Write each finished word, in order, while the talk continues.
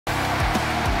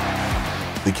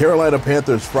The Carolina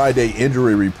Panthers Friday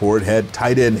injury report had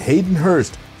tight end Hayden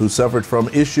Hurst, who suffered from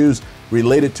issues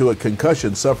related to a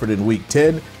concussion suffered in Week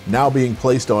 10, now being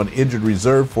placed on injured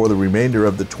reserve for the remainder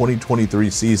of the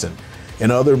 2023 season. In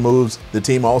other moves, the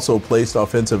team also placed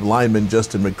offensive lineman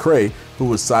Justin McCray, who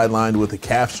was sidelined with a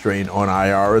calf strain, on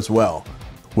IR as well.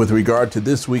 With regard to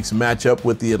this week's matchup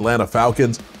with the Atlanta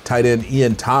Falcons, tight end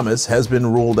Ian Thomas has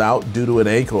been ruled out due to an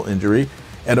ankle injury.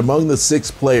 And among the 6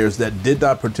 players that did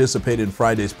not participate in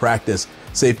Friday's practice,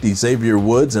 safety Xavier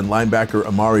Woods and linebacker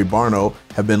Amari Barno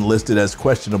have been listed as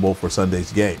questionable for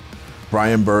Sunday's game.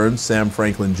 Brian Burns, Sam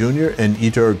Franklin Jr., and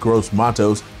Yetur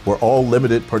Gross-Matos were all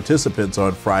limited participants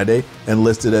on Friday and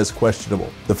listed as questionable.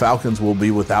 The Falcons will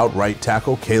be without right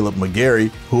tackle Caleb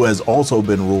McGarry, who has also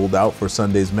been ruled out for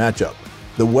Sunday's matchup.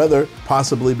 The weather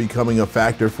possibly becoming a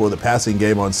factor for the passing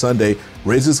game on Sunday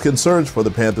raises concerns for the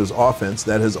Panthers offense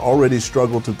that has already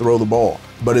struggled to throw the ball,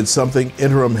 but it's something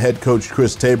interim head coach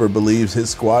Chris Tabor believes his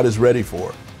squad is ready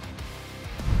for.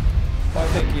 Well, I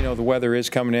think, the weather is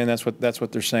coming in. That's what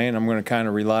they're saying. I'm going to kind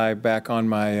of rely back on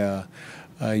my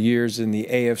years in the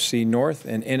AFC North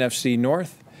and NFC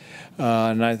North.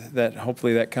 And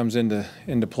hopefully that comes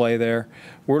into play there.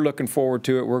 We're looking forward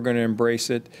to it. We're going to embrace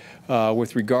it.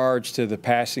 With regards to the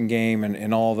passing game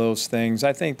and all those things,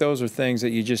 I think those are things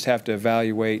that you just have to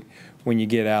evaluate when you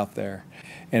get out there.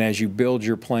 And as you build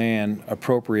your plan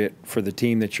appropriate for the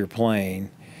team that you're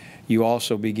playing, you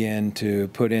also begin to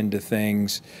put into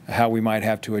things how we might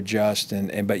have to adjust,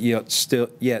 but yet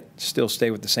still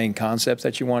stay with the same concepts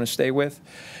that you want to stay with.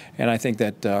 And I think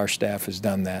that our staff has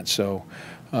done that. So,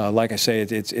 like I say,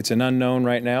 it's an unknown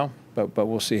right now, but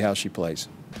we'll see how she plays.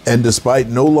 And despite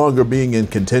no longer being in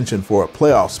contention for a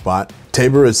playoff spot,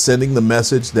 Tabor is sending the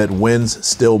message that wins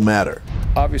still matter.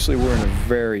 Obviously, we're in a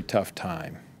very tough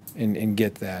time, and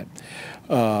get that.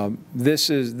 This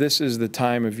is the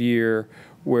time of year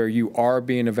where you are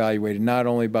being evaluated not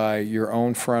only by your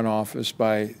own front office,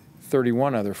 by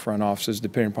 31 other front offices,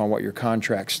 depending upon what your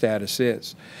contract status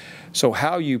is. So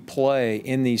how you play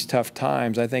in these tough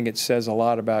times, I think it says a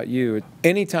lot about you.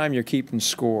 Anytime you're keeping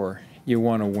score, you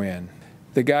want to win.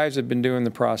 The guys have been doing the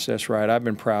process right. I've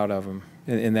been proud of them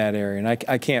in that area, and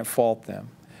I can't fault them.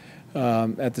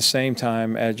 At the same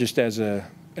time, just as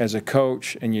a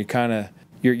coach, and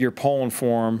you're pulling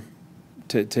for them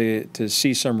to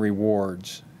see some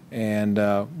rewards, and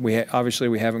obviously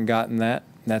we haven't gotten that.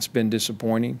 And that's been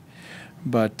disappointing.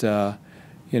 But what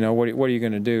are you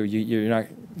going to do?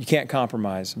 You can't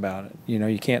compromise about it.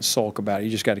 You can't sulk about it. You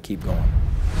just got to keep going.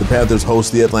 The Panthers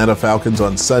host the Atlanta Falcons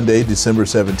on Sunday, December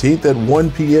 17th at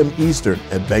 1 p.m. Eastern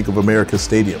at Bank of America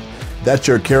Stadium. That's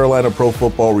your Carolina Pro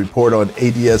Football Report on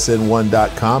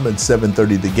ADSN1.com and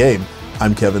 7:30 The Game.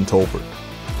 I'm Kevin Tolbert.